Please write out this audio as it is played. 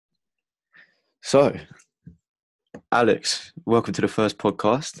So, Alex, welcome to the first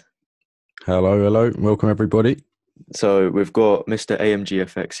podcast. Hello, welcome everybody. So, we've got Mr.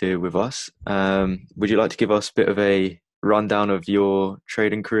 AMGFX here with us. Would you like to give us a bit of a rundown of your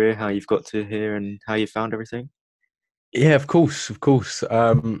trading career, how you've got to here, and how you found everything? Yeah, of course.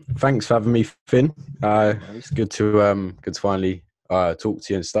 Thanks for having me, Finn. It's good to finally talk to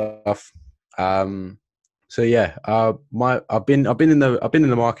you and stuff. Um, so yeah, my I've been in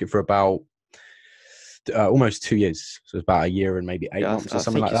the market for about almost 2 years. So it's about a year and maybe eight Yeah, months or I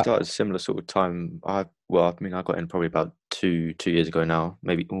something think like you that. started a similar sort of time. I got in probably about two years ago now,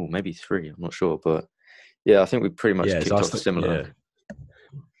 maybe three. I'm not sure, but yeah, I think we pretty much Yeah, so kicked off similar.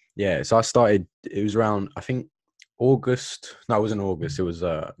 so I started. It was around I think August. No, it wasn't August. It was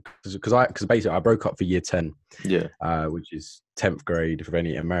because basically I broke up for year 10, Yeah, which is 10th grade for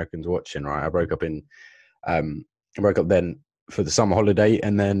any Americans watching, right? Um, I broke up then for the summer holiday.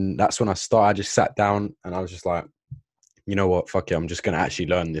 And then that's when I started. I just sat down and I was just like, you know what? Fuck it. I'm just going to actually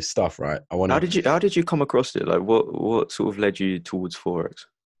learn this stuff, right? I want how to. did you come across it? Like, what sort of led you towards forex?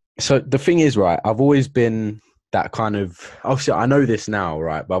 So the thing is, right? I've always been that kind of, obviously, I know this now,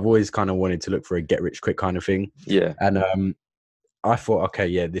 right? But I've always kind of wanted to look for a get rich quick kind of thing. Yeah, And I thought, okay,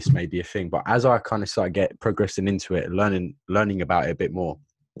 yeah, this may be a thing. But as I kind of started progressing into it, learning about it a bit more,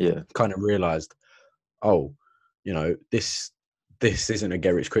 yeah, kind of realized, oh, this isn't a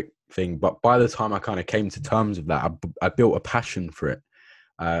get rich quick thing. But by the time I kind of came to terms with that, I built a passion for it,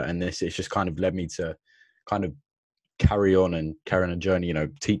 and it's just kind of led me to kind of carry on a journey.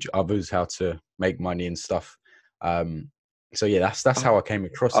 Teach others how to make money and stuff. Um, so yeah, that's how I came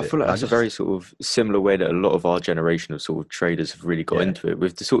across I it, feel like and I that's a very just sort of similar way that a lot of our generation of sort of traders have really got yeah into it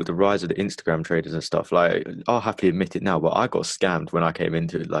with the sort of the rise of the Instagram traders and stuff. Like, I'll happily admit it now, but I got scammed when I came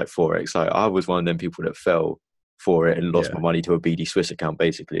into it, like Forex. Like, I was one of them people that fell for it and lost yeah my money to a BD Swiss account,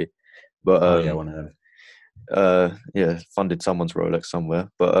 basically. But oh yeah one of them. yeah, funded someone's Rolex somewhere.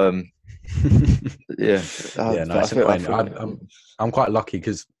 But yeah, Yeah, no, but it's annoying. feel like I'm quite lucky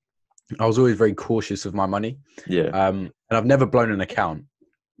because I was always very cautious of my money, yeah. and I've never blown an account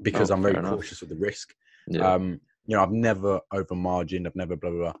Oh, because I'm very fair enough. cautious of the risk. Yeah, I've never over margined, I've never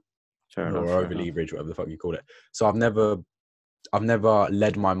blah fair blah, enough. or Fair over enough. leverage, whatever the fuck you call it. So I've never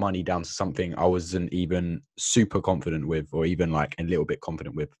led my money down to something I wasn't even super confident with, or even like a little bit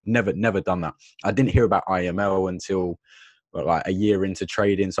confident with. Never done that. I didn't hear about IML until like a year into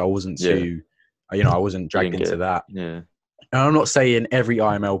trading, so I wasn't Yeah, too, I wasn't you dragged didn't into get that. yeah. And I'm not saying every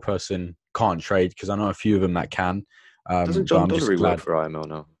IML person can't trade because I know a few of them that can. Doesn't But John I'm just Dollery work glad. for IML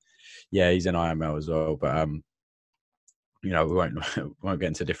now? Yeah, he's in IML as well. But we won't we won't get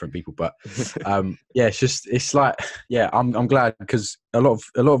into different people. But yeah, it's like yeah, I'm glad because a lot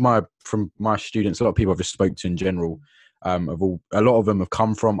of my students, a lot of people I've just spoke to in general, a lot of them have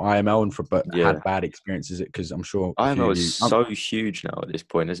come from IML but Yeah. had bad experiences. Because I'm sure a few IMO of is you, so huge now at this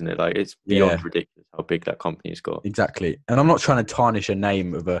point, isn't it? Like, it's beyond yeah, ridiculous how big that company's got. exactly. And I'm not trying to tarnish a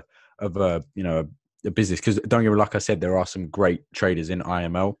name of a business because don't get me, like I said, there are some great traders in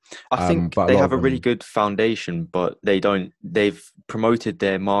IML, I think but a they lot have of a really them, good foundation, but they've promoted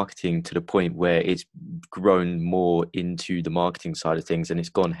their marketing to the point where it's grown more into the marketing side of things and it's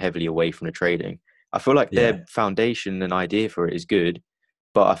gone heavily away from the trading. I feel like yeah, their foundation and idea for it is good,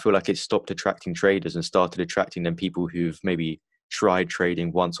 but I feel like it's stopped attracting traders and started attracting them people who've maybe tried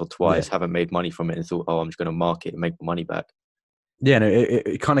trading once or yeah, twice, haven't made money from it, and thought, oh, I'm just going to market and make the money back. yeah. No,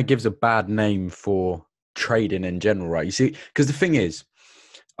 it kind of gives a bad name for trading in general, right? You see, because the thing is,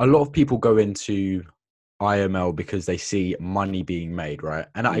 a lot of people go into IML because they see money being made, right?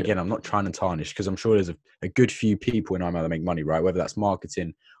 And Yeah, again, I'm not trying to tarnish because I'm sure there's a good few people in IML that make money, right? Whether that's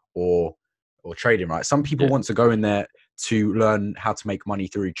marketing or or trading, right? Some people yeah, want to go in there to learn how to make money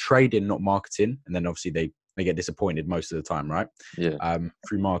through trading, not marketing, and then obviously they get disappointed most of the time, right? yeah.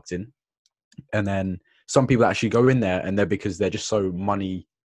 Through marketing, and then some people actually go in there and they're because they're just so money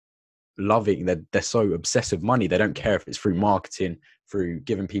loving, they're so obsessed with money, they don't care if it's through marketing, through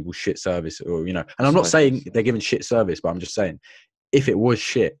giving people shit service, or and I'm not Precisely. saying they're giving shit service, but I'm just saying if it was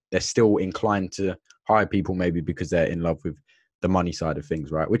shit, they're still inclined to hire people maybe because they're in love with the money side of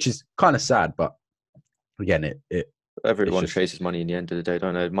things, right? Which is kind of sad, but again, it's Everyone just chases money in the end of the day,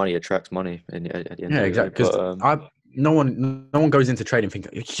 don't they? Money attracts money at the end yeah, of the day. exactly. But Because I no one goes into trading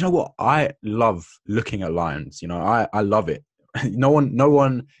thinking, you know what, I love looking at lions. I love it. No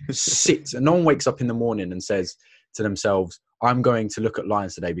one sits and no one wakes up in the morning and says to themselves, I'm going to look at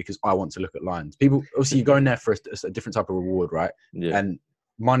lions today because I want to look at lions. People obviously you go in there for a different type of reward, right? yeah, And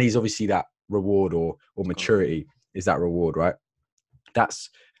money is obviously that reward, or maturity is that reward, right? That's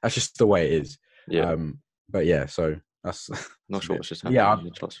that's just the way it is. yeah. Um, but yeah, so that's Not that's a sure bit. what's just Yeah, happened.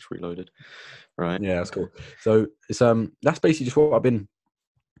 The charts just reloaded. right? Yeah, that's cool. So it's that's basically just what I've been.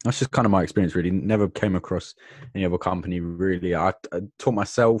 That's just kind of my experience. Really, never came across any other company. Really, I taught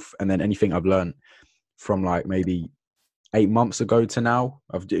myself, and then anything I've learned from like maybe 8 months ago to now,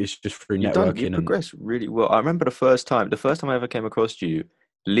 it's just through You've networking and progressed really well. I remember the first time I ever came across you,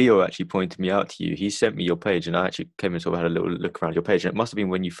 Leo actually pointed me out to you. He sent me your page, and I actually came and sort of had a little look around your page. And it must have been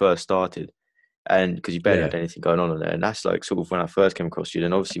when you first started, and because you barely yeah, had anything going on there. And that's like sort of when I first came across you.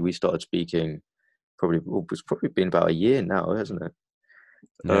 Then obviously we started speaking. It's probably been about a year now, hasn't it?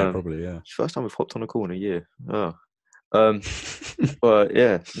 yeah, probably, yeah. First time we've hopped on a call in a year. Oh, um, but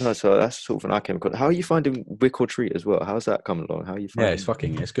yeah, no. So that's sort of when I came across. How are you finding Wick or Treat as well? How's that coming along? How are you Yeah,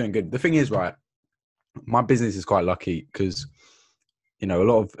 finding? it's going good. The thing is, right, my business is quite lucky because a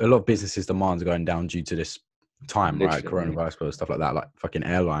lot of businesses' demands are going down due to this time, right? Literally, mate. Coronavirus, but stuff like that, like fucking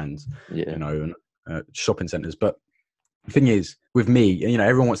airlines, Yeah, and shopping centers. But the thing is, with me,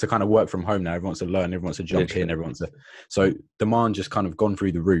 everyone wants to kind of work from home now. Everyone wants to learn. Everyone wants to jump in. literally. Everyone wants to. So demand just kind of gone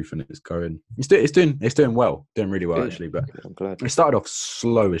through the roof, and it's doing well, doing really well Good. actually. But Good, I'm glad. it started off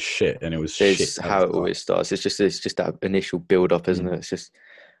slow as shit, and it was shit It's at the how it start. always starts. It's just that initial build up, isn't Mm. it? It's just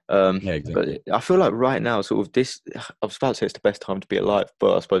Yeah, but exactly. I feel like right now, sort of this I was about to say it's the best time to be alive,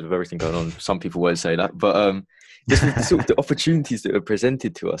 but I suppose with everything going on, some people won't say that. But just with the sort of the opportunities that are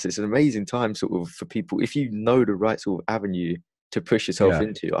presented to us, it's an amazing time sort of for people if you know the right sort of avenue to push yourself Yeah,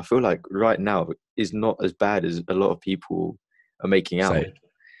 into. I feel like right now is not as bad as a lot of people are making out. say.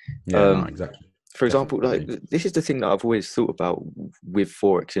 Yeah, no, Um, exactly. for example, like Definitely. this is the thing that I've always thought about with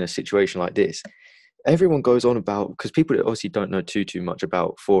Forex in a situation like this. Everyone goes on about, because people that obviously don't know too much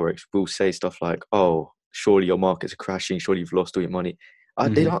about Forex will say stuff like, oh, surely your markets are crashing, surely you've lost all your money.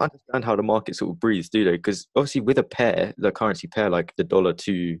 They Hmm. don't understand how the market sort of breathes, do they? Because obviously with a pair, the currency pair like the dollar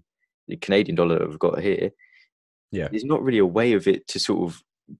to the Canadian dollar that we've got here, Yeah, there's not really a way of it to sort of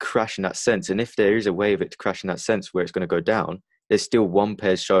crash in that sense. And if there is a way of it to crash in that sense where it's going to go down, there's still one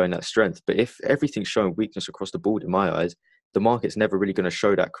pair showing that strength. But if everything's showing weakness across the board, in my eyes, the market's never really going to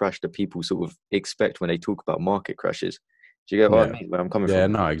show that crash that people sort of expect when they talk about market crashes. Do you get what I yeah, mean? Where I'm coming yeah.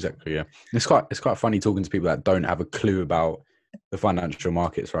 from? No, exactly. Yeah, it's quite funny talking to people that don't have a clue about the financial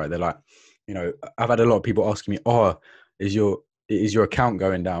markets. Right? They're like, I've had a lot of people asking me, "Oh, is your account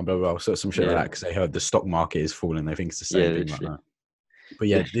going down?" Blah blah. blah. So some shit like Yeah, that because they heard the stock market is falling. They think it's the yeah, same thing like literally, that. But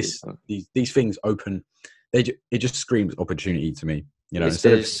yeah, literally. these things open. It just screams opportunity to me.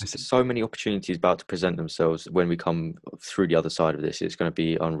 Instead of There's so many opportunities about to present themselves when we come through the other side of this. It's going to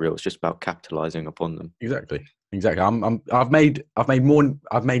be unreal. It's just about capitalizing upon them. exactly. I've made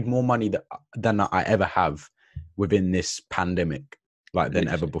more money than I ever have within this pandemic, like than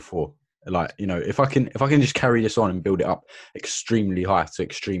ever Literally, before. Like if I can just carry this on and build it up extremely high to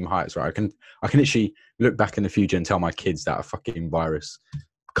extreme heights, right? I can actually look back in the future and tell my kids that a fucking virus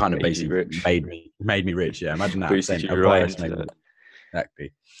kind of made you basically rich, made me rich. Yeah, imagine that boosted saying you a right virus into made me that. rich.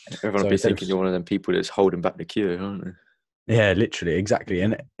 Exactly. Everyone will So be instead of thinking you're one of them people that's holding back the queue, aren't they? yeah, literally, exactly.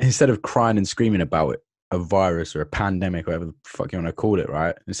 And instead of crying and screaming about it, a virus or a pandemic, whatever the fuck you want to call it,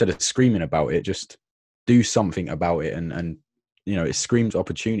 right? Instead of screaming about it, just do something about it. And it screams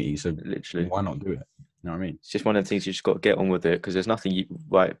opportunity. So Literally. why not do it? You know what I mean? It's just one of the things you just got to get on with it because there's nothing you,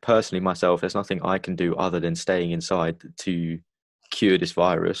 like, personally, myself, there's nothing I can do other than staying inside to cure this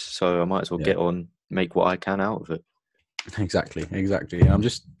virus. So I might as well Yeah, get on, make what I can out of it. exactly.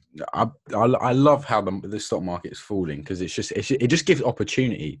 And I love how the stock market is falling because it just gives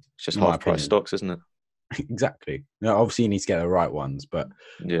opportunity, It's just in my half price opinion. stocks, isn't it? Exactly. Obviously, you need to get the right ones, but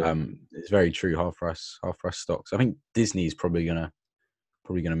Yeah. it's very true. Half price stocks. I think Disney's probably gonna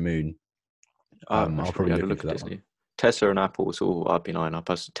moon. I I'll should probably probably have a look look into at that one. Disney. Tesla and Apple is all I've been eyeing up.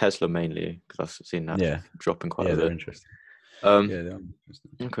 Tesla mainly because I've seen that Yeah, dropping quite yeah, a they're bit. interesting. Um, Yeah, they are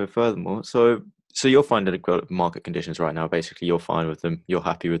interesting. okay, furthermore, so you're finding the market conditions right now. Basically, you're fine with them. You're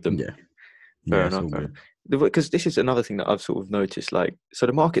happy with them. Yeah, Fair yeah, it's enough. all Fair enough. good. Because this is another thing that I've sort of noticed. Like, so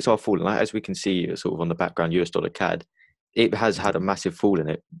the markets are falling. Like, as we can see, sort of on the background, US dollar CAD, it has had a massive fall in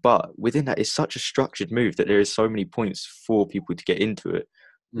it. But within that, it's such a structured move that there is so many points for people to get into it,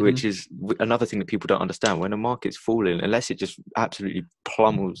 which Hmm. is another thing that people don't understand. When a market's falling, unless it just absolutely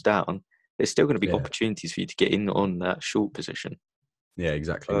plummels down, there's still going to be Yeah, opportunities for you to get in on that short position. yeah,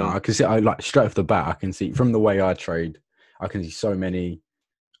 exactly. No, I Um, can see. I like straight off the bat. I can see from the way I trade. I can see so many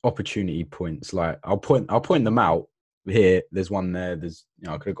opportunity points. Like I'll point them out. Here, there's one there. There's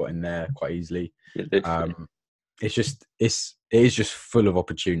I could have got in there quite easily. yeah, literally, Um, it is just full of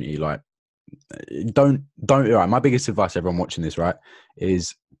opportunity. Like don't right. My biggest advice, everyone watching this, right,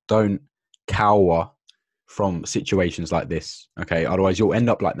 is don't cower from situations like this. Okay, otherwise you'll end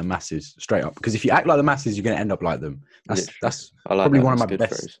up like the masses straight up. Because if you act like the masses, you're going to end up like them. That's literally. that's I like probably that. one of That's my a good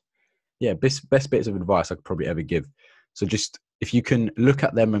best. phrase. best bits of advice I could probably ever give. So just if you can look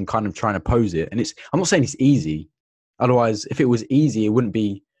at them and kind of try and oppose it, and I'm not saying it's easy. Otherwise, if it was easy, it wouldn't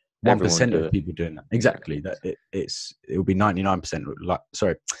be 1% of people doing that. Exactly. That it would be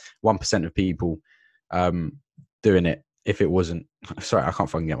 99%. 1% of people doing it. If it wasn't, sorry, I can't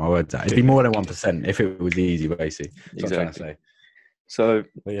fucking get my words out. It'd be more than 1% if it was easy, basically. That's what I'm trying to say. So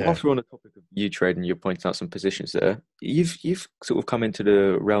after on the topic of you trading, you're pointing out some positions there. You've sort of come into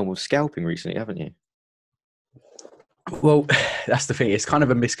the realm of scalping recently, haven't you? Well, that's the thing. It's kind of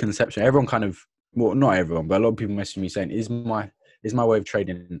a misconception. Everyone kind of, well, not everyone, but a lot of people message me saying, "Is my way of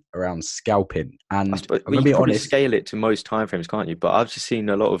trading around scalping?" And I'm gonna be honest, scale it to most timeframes, can't you? But I've just seen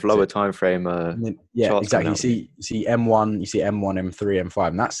a lot of lower timeframe. Charts exactly. You see M1, M3,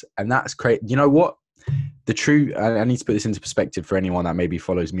 M5, and that's great. You know what? The true, I need to put this into perspective for anyone that maybe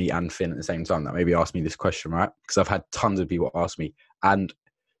follows me and Finn at the same time that maybe asked me this question, right? Because I've had tons of people ask me, and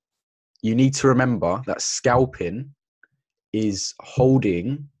you need to remember that scalping is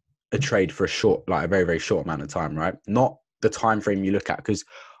holding a trade for a very, very short amount of time, right? Not the time frame you look at, because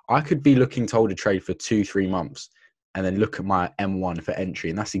I could be looking to hold a trade for 2-3 months and then look at my M1 for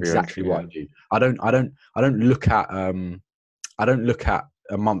entry, and that's exactly what I do. I don't look at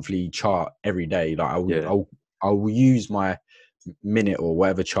a monthly chart every day. Like I'll use my minute or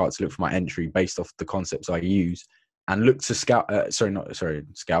whatever chart to look for my entry based off the concepts I use, and look to scalp.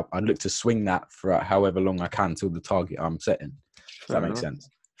 I'd look to swing that for however long I can till the target I'm setting. Does that make sense?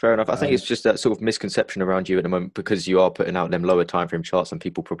 Fair enough. I think it's just that sort of misconception around you at the moment, because you are putting out them lower time frame charts, and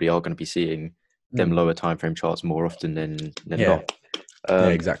people probably are going to be seeing them lower time frame charts more often than not. Yeah,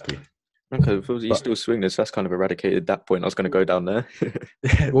 exactly. Okay, well, you still swing this. That's kind of eradicated that point. I was going to go down there.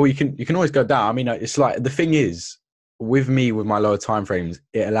 Well, you can always go down. I mean, it's like the thing is with me with my lower time frames,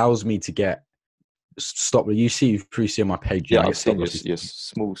 it allows me to get stop. You see on my page. Yeah, I've seen your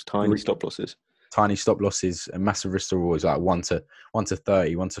small, tiny stop losses. Tiny stop losses and massive risk to rewards, like 1 to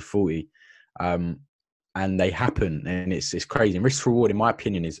 30, 1 to 40, and they happen, and it's crazy. And risk to reward, in my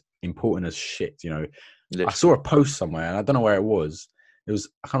opinion, is important as shit. You know, literally. I saw a post somewhere, and I don't know where it was. It was,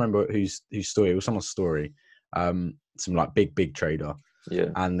 I can't remember whose story. It was someone's story. Some like big trader. Yeah.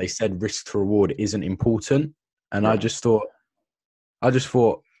 And they said risk to reward isn't important, and I just thought, like,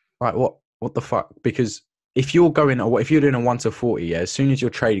 what the fuck? Because if you're doing a 1 to 40, as soon as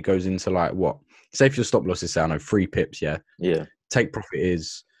your trade goes into like say if your stop loss is, say, I know, 3 pips, take profit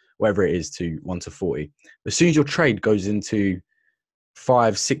is whatever it is to 1 to 40. As soon as your trade goes into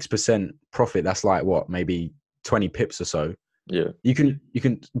 5-6% profit, that's like maybe 20 pips or so. Yeah, you can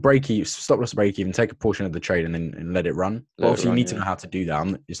stop loss break even, take a portion of the trade and let it run. Obviously, you need to know how to do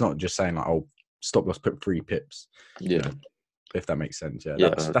that. It's not just saying like, oh, stop loss put 3 pips. Yeah. You know, if that makes sense. Yeah.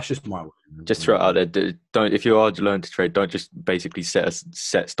 That's just my way. Just throw it out there. Don't, if you are to learn to trade, don't just basically set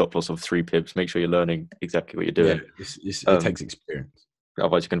stop loss of 3 pips. Make sure you're learning exactly what you're doing. Yeah, it takes experience.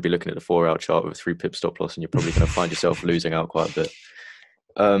 Otherwise, you're going to be looking at the 4-hour chart with a 3 pip stop loss, and you're probably going to find yourself losing out quite a bit.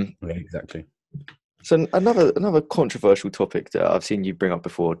 Yeah, exactly. So another controversial topic that I've seen you bring up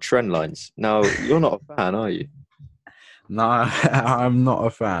before: trend lines. Now, you're not a fan, are you? No, I'm not a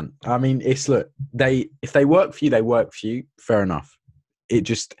fan. I mean, if they work for you, they work for you. Fair enough. It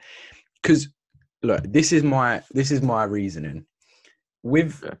just, because look, this is my reasoning. All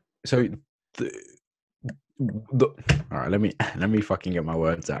right, let me fucking get my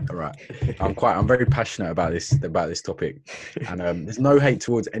words out. All right, I'm very passionate about this topic, and there's no hate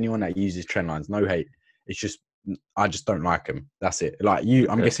towards anyone that uses trend lines. No hate. It's just I just don't like them. That's it. Like you,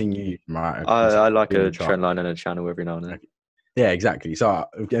 I'm guessing you, right? I like a trend line and a channel every now and then. Yeah, exactly. So,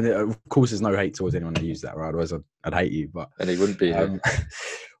 of course, there's no hate towards anyone that uses that, right? Otherwise, I'd hate you. But and he wouldn't be.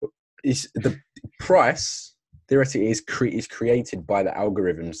 Is the price theoretically is created by the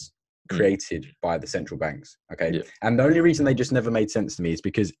algorithms created by the central banks. Okay, and the only reason they just never made sense to me is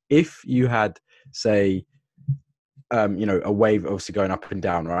because if you had, say, a wave obviously going up and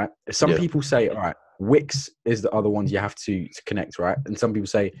down, right? Some people say, all right, wicks is the other ones you have to connect, right? And some people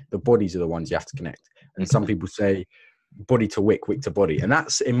say the bodies are the ones you have to connect, and some people say body to wick, wick to body. And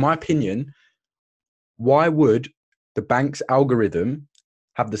that's, in my opinion, why would the bank's algorithm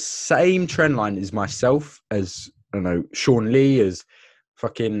have the same trend line as myself, as, I don't know, Sean Lee, as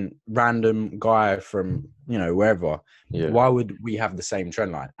fucking random guy from, wherever. Why would we have the same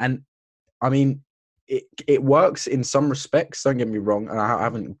trend line? And I mean, it works in some respects, don't get me wrong, and I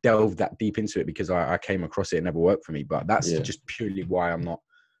haven't delved that deep into it because I came across it never worked for me, but that's just purely why I'm not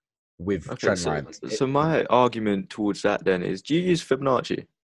with trend lines. So my argument towards that then is, do you use Fibonacci?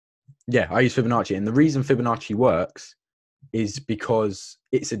 Yeah, I use Fibonacci, and the reason Fibonacci works is because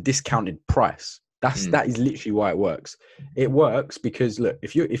it's a discounted price. That is literally why it works. It works because look,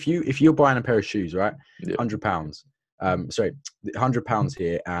 if you're buying a pair of shoes, right, Yeah. £100, sorry, £100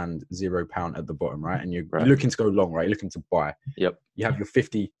 here and £0 at the bottom, right, and you're Right. looking to go long, right, you're looking to buy. Yep. You have your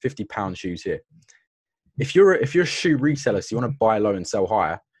 £50 shoes here. If you're a shoe reseller, so you want to buy low and sell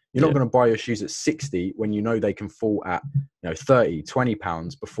higher, you're not going to buy your shoes at 60 when you know they can fall at 30,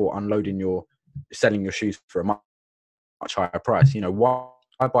 £20 before selling your shoes for a much higher price. Why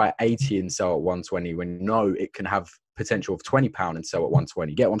buy at 80 and sell at 120 when you know it can have potential of £20 and sell at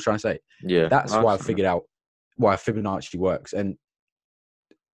 120? Get what I'm trying to say? Yeah. That's why I figured out why Fibonacci works. And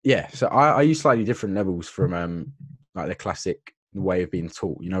yeah, so I use slightly different levels from like the classic way of being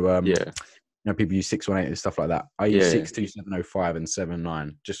taught. People use 618 and stuff like that. I use 62705 and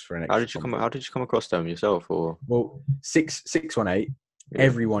 79 just for an extra. How did you come across them yourself? Or well, 618.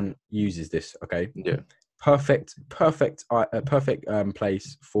 Everyone uses this. Okay. Yeah. Perfect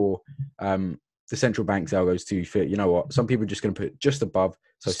place for the central bank's algos to fit. You know what? Some people are just going to put just above,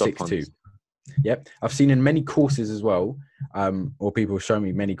 so 6.2. Yep. I've seen in many courses as well, or people show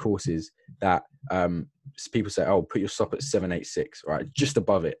me many courses that people say, oh, put your stop at 786, right? Just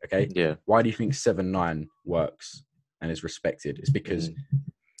above it. Okay. Yeah. Why do you think 79 works and is respected? It's because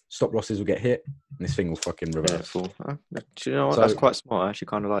stop losses will get hit and this thing will fucking reverse. Do you know what? That's quite smart. I actually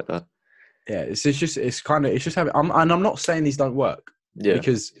kind of like that. Yeah, it's just having. I'm not saying these don't work. Yeah.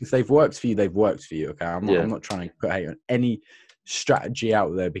 Because if they've worked for you, they've worked for you. Okay. I'm not trying to put hate on any strategy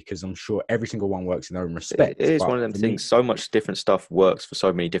out there because I'm sure every single one works in their own respect. It is one of them things. So much different stuff works for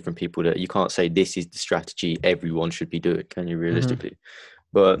so many different people that you can't say this is the strategy everyone should be doing. Can you realistically?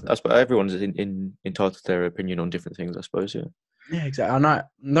 But I suppose everyone's entitled to their opinion on different things. I suppose. Yeah. Yeah, exactly. And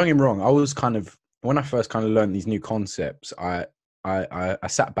don't get me wrong. I was when I first learned these new concepts, I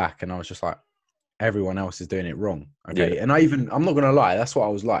sat back and I was just like, everyone else is doing it wrong. Okay. Yeah. And I'm not going to lie, that's what I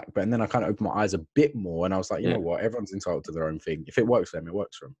was like. But then I kind of opened my eyes a bit more and I was like, you know what? Everyone's entitled to their own thing. If it works for them, it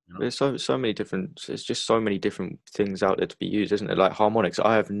works for them. There's so many different, there's just so many different things out there to be used, isn't it? Like harmonics.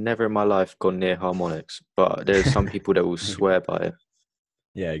 I have never in my life gone near harmonics, but there's some people that will swear by it.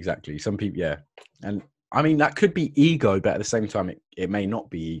 Yeah, exactly. Some people, yeah. And I mean, that could be ego, but at the same time, it may not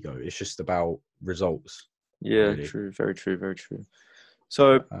be ego. It's just about results. Yeah, really. True. Very true. Very true.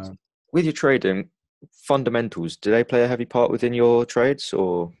 So with your trading, fundamentals, do they play a heavy part within your trades,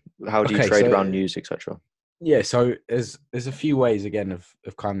 or how do you trade around news, etc.? Yeah, so there's a few ways again of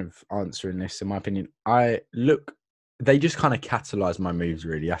kind of answering this. In my opinion, they just kind of catalyze my moves.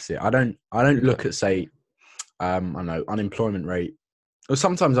 Really, that's it. I don't look at say, I don't know, unemployment rate, or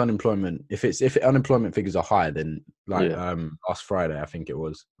sometimes unemployment. If unemployment figures are higher, then last Friday I think it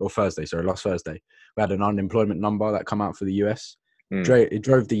was, or last Thursday we had an unemployment number that come out for the US. It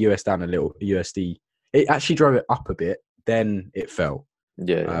drove the US down a little. USD. It actually drove it up a bit. Then it fell.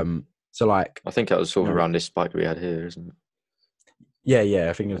 Yeah. So like, I think that was sort of around this spike we had here, isn't it? Yeah.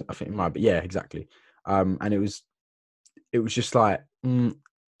 I think it might be. Yeah, exactly. And it was just like, I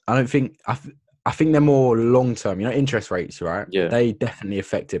don't think. I think they're more long term. Interest rates, right? Yeah. They definitely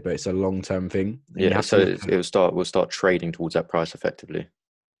affect it, but it's a long term thing. Yeah. So we'll start trading towards that price effectively.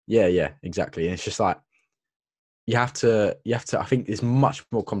 Yeah, exactly. And it's just like you have to. I think it's much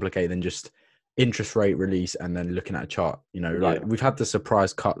more complicated than just interest rate release and then looking at a chart. We've had the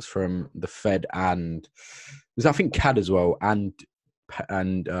surprise cuts from the Fed and there's I think CAD as well and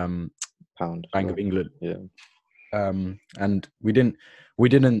Pound, Bank of England. Yeah. And we didn't.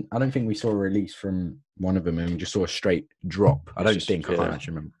 I don't think we saw a release from one of them, and we just saw a straight drop. I can't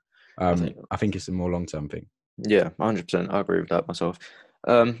actually remember. I think it's a more long term thing. Yeah, 100%. I agree with that myself.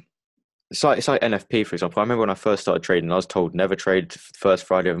 It's like NFP, for example. I remember when I first started trading, I was told never trade first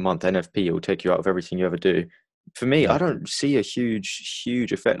Friday of the month. NFP will take you out of everything you ever do. For me, I don't see a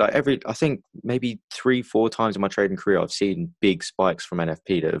huge effect. Like I think maybe 3-4 times in my trading career, I've seen big spikes from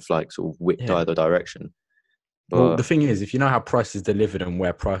NFP that have like sort of whipped either direction. Well, the thing is, if you know how price is delivered and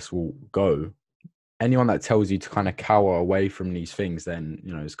where price will go, anyone that tells you to kind of cower away from these things, then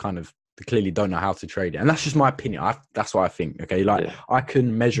it's kind of, they clearly don't know how to trade it. And that's just my opinion. That's what I think. Okay, I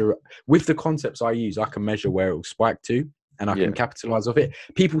can measure with the concepts I use. I can measure where it will spike to, and I can capitalize off it.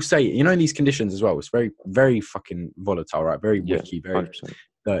 People say, in these conditions as well, it's very, very fucking volatile, right? Very wiki, very 100%.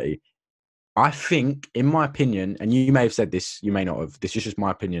 Dirty. I think, in my opinion, and you may have said this, you may not have. This is just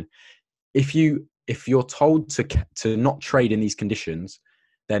my opinion. If you're told to not trade in these conditions,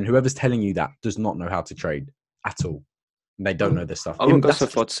 then whoever's telling you that does not know how to trade at all. They don't know this stuff. I wouldn't go so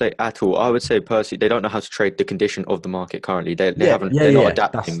far to say at all. I would say personally, they don't know how to trade the condition of the market currently. They're not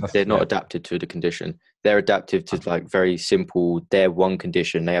adapting. They're not adapted to the condition. They're adaptive to like very simple. Their one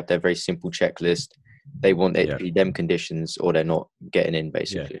condition. They have their very simple checklist. They want it to be them conditions, or they're not getting in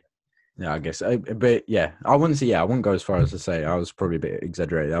basically. Yeah, I guess. But yeah, I wouldn't say. Yeah, I wouldn't go as far as to say I was probably a bit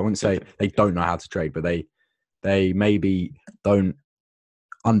exaggerated. I wouldn't say they don't know how to trade, but they maybe don't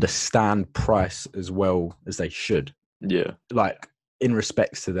understand price as well as they should. Yeah. Like in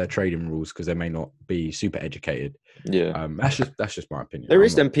respects to their trading rules, because they may not be super educated. Yeah. That's just my opinion. There I'm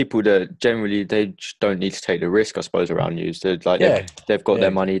is not. them people that generally they just don't need to take the risk, I suppose, around news. They're like Yeah, they've got yeah,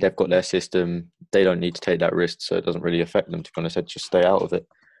 their money, they've got their system. They don't need to take that risk, so it doesn't really affect them. To be honest, they just stay out of it.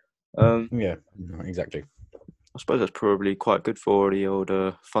 yeah, exactly. I suppose that's probably quite good for the old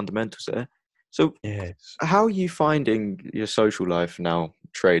fundamentals there. So, Yes. how are you finding your social life now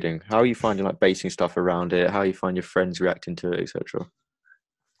trading? How are you finding like basing stuff around it? How are you find your friends reacting to it, etc.?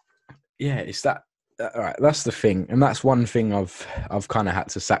 Yeah, it's that. All right, that's the thing, and that's one thing I've kind of had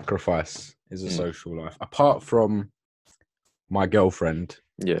to sacrifice is a Mm, social life. Apart from my girlfriend,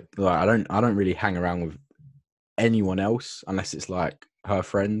 yeah, like I don't really hang around with anyone else unless it's like her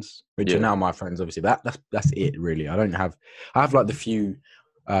friends, which are yeah, now my friends, obviously. But that's it, really. I have like the few,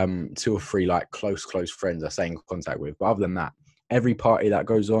 2 or 3 like close friends I stay in contact with. But other than that, every party that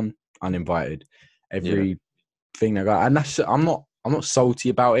goes on, uninvited. yeah, Every thing that and that's I'm not salty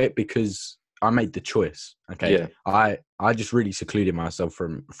about it because I made the choice. Okay, yeah. I just really secluded myself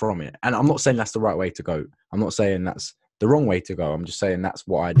from it, and I'm not saying that's the right way to go. I'm not saying that's the wrong way to go. I'm just saying that's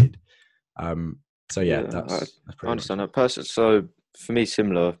what I did. Um, so yeah, Yeah, that's I pretty much understand it. that person. So for me,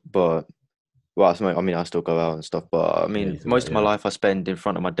 similar, but well, I mean, I still go out and stuff, but I Yeah, mean, you thought most that, of my yeah. life I spend in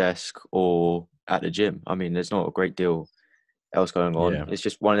front of my desk or at the gym. I mean, there's not a great deal else going on. Yeah. It's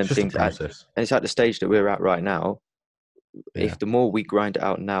just one of It's them just a things, process. and it's at the stage that we're at right now. Yeah. If the more we grind it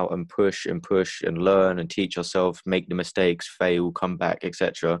out now and push and learn and teach ourselves, make the mistakes, fail, come back,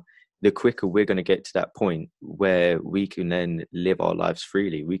 etc., the quicker we're going to get to that point where we can then live our lives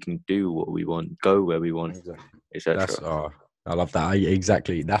freely. We can do what we want, go where we want, Exactly. That's etc. I love that.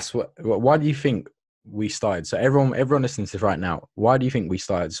 Exactly. That's why do you think we started? So everyone listening to this right now, why do you think we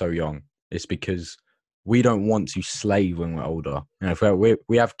started so young? It's because we don't want to slave when we're older. You know, if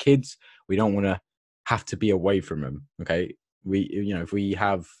we have kids, we don't want to have to be away from them. Okay. If we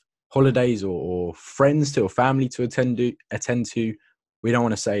have holidays or friends to or family to attend to, we don't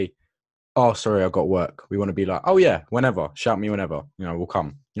want to say, oh, sorry, I've got work. We want to be like, oh yeah, whenever, shout me whenever, we'll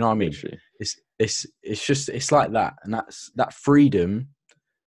come. You know what I mean? Literally. It's like that, and that freedom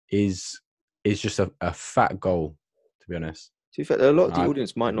is just a fat goal, to be honest. To be fair, a lot of the I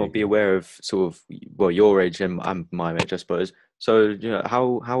audience might really not be agree. aware of sort of well your age and my age, I suppose. So,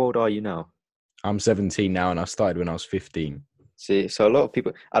 how old are you now? I'm 17 now, and I started when I was 15. See, so a lot of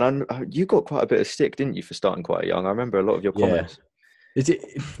people, and you got quite a bit of stick, didn't you, for starting quite young? I remember a lot of your Yeah. comments. The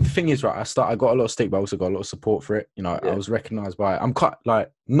thing is, right? I got a lot of stick, but I also got a lot of support for it. I Yeah, was recognised by. I'm quite like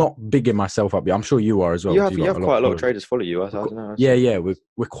not bigging myself up. Yeah, I'm sure you are as well because you you got have a lot quite of a lot of followers. traders follow you. I We've got, don't know. yeah, yeah,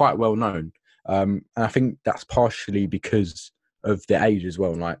 we're quite well known, and I think that's partially because of the age as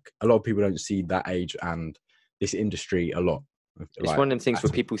well. Like a lot of people don't see that age and this industry a lot. It's Like one of them things where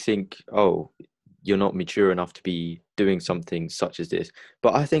at all. people think, oh, you're not mature enough to be doing something such as this.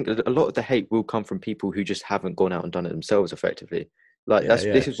 But I think a lot of the hate will come from people who just haven't gone out and done it themselves effectively. Like Yeah,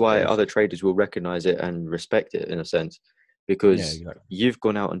 yeah, this is why it's- other traders will recognize it and respect it in a sense, yeah, because exactly. you've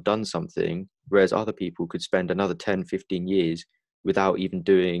gone out and done something, whereas other people could spend another 10, 15 years without even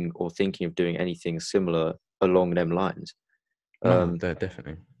doing or thinking of doing anything similar along them lines. No, Um,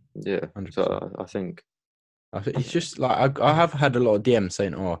 definitely, yeah. 100%. So I think, I think it's just like I have had a lot of DMs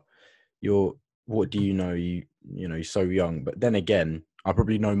saying, "Oh, you're what do you know? You're so young." But then again, I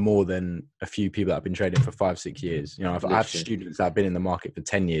probably know more than a few people that have been trading for 5, 6 years. I have literally, students that have been in the market for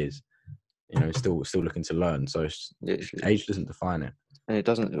 10 years. Still looking to learn. So literally. age doesn't define it. And it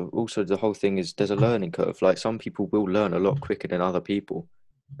doesn't, also, the whole thing is there's a learning curve. Like some people will learn a lot quicker than other people.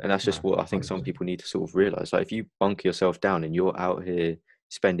 And that's No, just what I think some 100%. people need to sort of realize. Like if you bunker yourself down and you're out here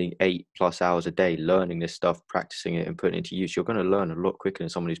spending 8+ hours a day learning this stuff, practicing it and putting it to use, you're going to learn a lot quicker than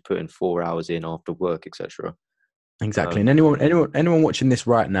someone who's putting 4 hours in after work, etc. Exactly. And anyone watching this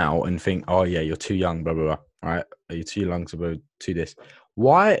right now and think, oh yeah, you're too young, blah blah blah. All right, you're too young to this.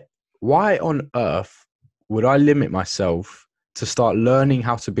 Why why on earth would I limit myself to start learning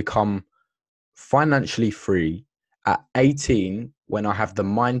how to become financially free at 18 when I have the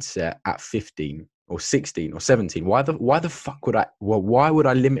mindset at 15 or 16 or 17? Why the fuck would why would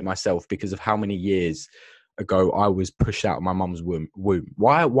I limit myself because of how many years ago I was pushed out of my mum's womb?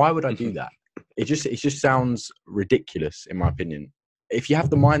 Why would I do that? It just sounds ridiculous in my opinion. If you have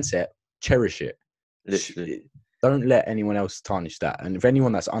the mindset, cherish it. Literally. Don't let anyone else tarnish that. And if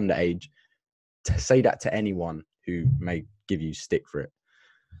anyone that's underage, say that to anyone who may give you stick for it.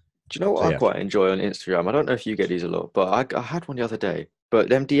 Do you know So what I yeah, quite enjoy on Instagram? I don't know if you get these a lot, but I had one the other day. But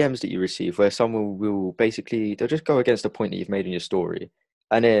them DMs that you receive where someone will basically, they'll just go against the point that you've made in your story.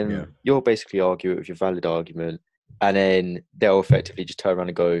 And Yeah. then you'll basically argue it with your valid argument. And then they'll effectively just turn around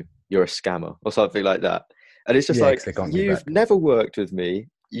and go, you're a scammer or something like that. And it's just Yeah, like, because they can't get you've back. never worked with me.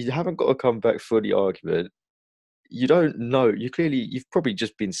 You haven't got to come back for the argument. You don't know. You've probably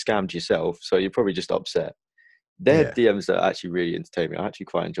just been scammed yourself. So you're probably just upset. They're Yeah. DMs that actually really entertain me. I actually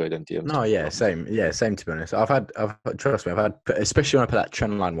quite enjoy them DMs. No, yeah, same. Yeah, same to be honest. Trust me, especially when I put that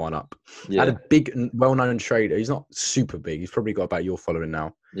trend line one up. I had Yeah. a big, well-known trader. He's not super big. He's probably got about your following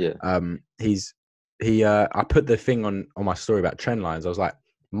now. Yeah. I put the thing on my story about trend lines. I was like,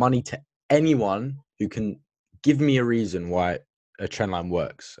 money to anyone who can give me a reason why a trend line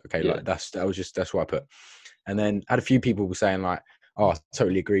works. Okay, Yeah. like that's what I put. And then I had a few people saying like, oh, I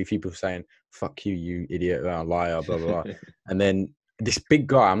totally agree. People saying, fuck you, you idiot, liar, blah, blah, blah. And then this big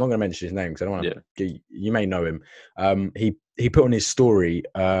guy, I'm not going to mention his name because I don't want to, you may know him. He put on his story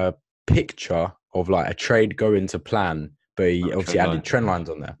a picture of like a trade going to plan, but he obviously added trend lines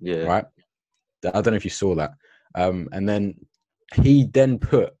on there. Yeah. Right. I don't know if you saw that. And then he then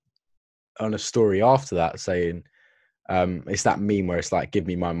put on a story after that saying, it's that meme where it's like, give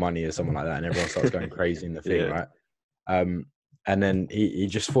me my money or something like that. And everyone starts going crazy in the thing. Right. And then he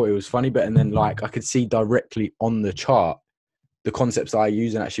just thought it was funny, and then like I could see directly on the chart the concepts that I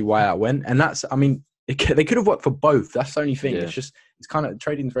use and actually why that went. And that's, I mean, they could have worked for both. That's the only thing. Yeah. It's kind of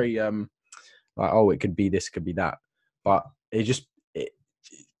trading's very like, oh, it could be this, could be that, but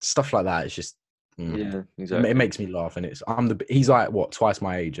stuff like that. It's just yeah, exactly. It makes me laugh, and he's like what, twice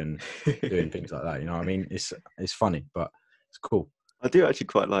my age and doing things like that. You know what I mean? It's funny, but it's cool. I do actually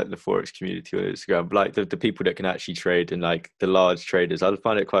quite like the Forex community on Instagram, like the people that can actually trade and like the large traders. I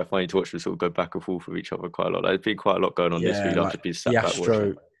find it quite funny to watch them sort of go back and forth with each other quite a lot. There's been quite a lot going on this week. I've just been sat back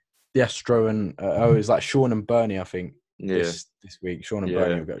watching. The Astro and it was like Sean and Bernie, I think. Yeah. This week, Sean and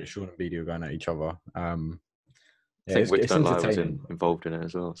Bernie have got Sean and BD going at each other. I think Wicks Don't Lie was involved in it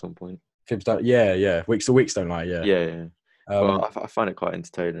as well at some point. Wicks Don't Lie. Yeah. Yeah. Well, I find it quite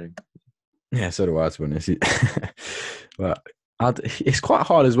entertaining. Yeah, so do I, to be honest. But it's quite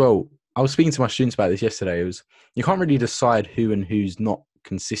hard as well. I was speaking to my students about this yesterday. You can't really decide who and who's not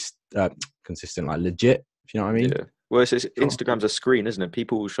consistent, like legit. If you know what I mean? Yeah. Well, Instagram's a screen, isn't it?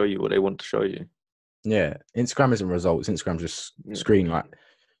 People will show you what they want to show you. Yeah, Instagram isn't results. Instagram's just screen. Like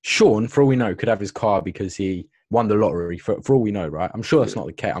Sean, for all we know, could have his car because he won the lottery. For all we know, right? I'm sure that's not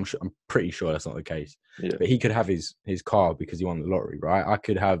the case. I'm pretty sure that's not the case. Yeah. But he could have his car because he won the lottery, right? I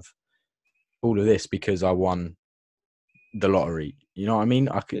could have all of this because I won the lottery. You know what I mean?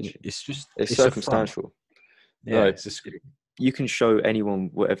 It's circumstantial. Yeah, it's just, you can show anyone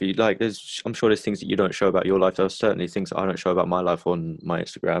whatever you like. I'm sure there's things that you don't show about your life. There's certainly things that I don't show about my life on my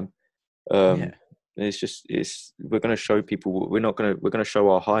Instagram. We're going to show people. We're going to show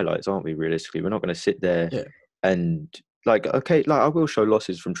our highlights, aren't we? Realistically, we're not going to sit there and like, okay, like I will show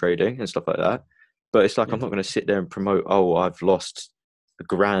losses from trading and stuff like that, but it's like I'm not going to sit there and promote. Oh, I've lost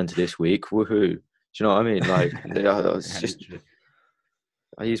 $1,000 this week. Woohoo! Do you know what I mean? Like, it's just.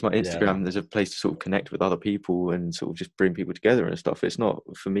 I use my Instagram as a place to sort of connect with other people and sort of just bring people together and stuff. It's not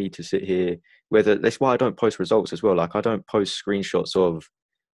for me to sit here. That's why I don't post results as well. Like I don't post screenshots of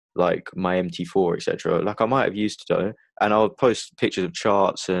like my MT4, etc. Like I might have used to do, and I'll post pictures of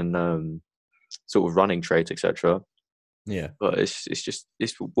charts and sort of running trades, etc. Yeah, but it's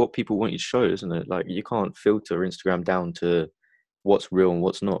what people want you to show, isn't it? Like you can't filter Instagram down to what's real and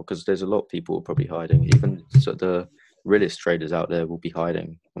what's not, because there's a lot of people probably hiding. Even the realist traders out there will be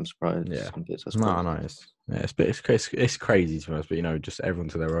hiding. I'm surprised. Yeah, it's crazy to us, but you know, just everyone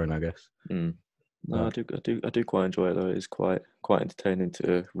to their own, I guess. No, I do quite enjoy it though. It's quite entertaining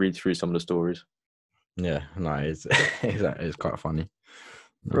to read through some of the stories. Yeah, no, it's quite funny.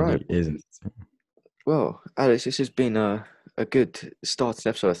 Right, it isn't. Well, Alex, this has been a good starting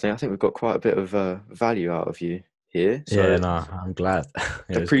episode. I think we've got quite a bit of value out of you here. So yeah, no, I'm glad.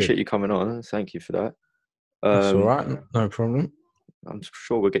 I appreciate you coming on. Thank you for that. That's all right, no problem. I'm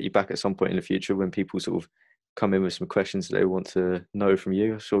sure we'll get you back at some point in the future when people sort of come in with some questions that they want to know from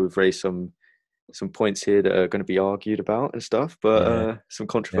you. I'm sure we've raised some points here that are going to be argued about and stuff, but some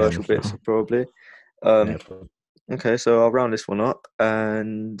controversial bits probably. Okay, so I'll round this one up,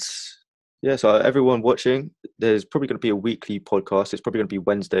 and so everyone watching, there's probably going to be a weekly podcast. It's probably going to be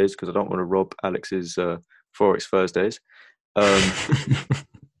Wednesdays because I don't want to rob Alex's Forex Thursdays.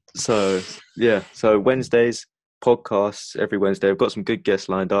 So Wednesdays podcasts every Wednesday. I've got some good guests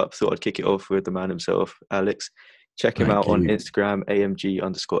lined up. Thought I'd kick it off with the man himself, Alex. Check him out on Instagram,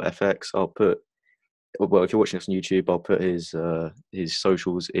 AMG_FX. I'll put, well, if you're watching this on YouTube, I'll put his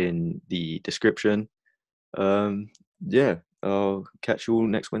socials in the description. I'll catch you all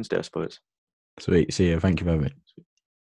next Wednesday, I suppose. Sweet. See you. Thank you very much.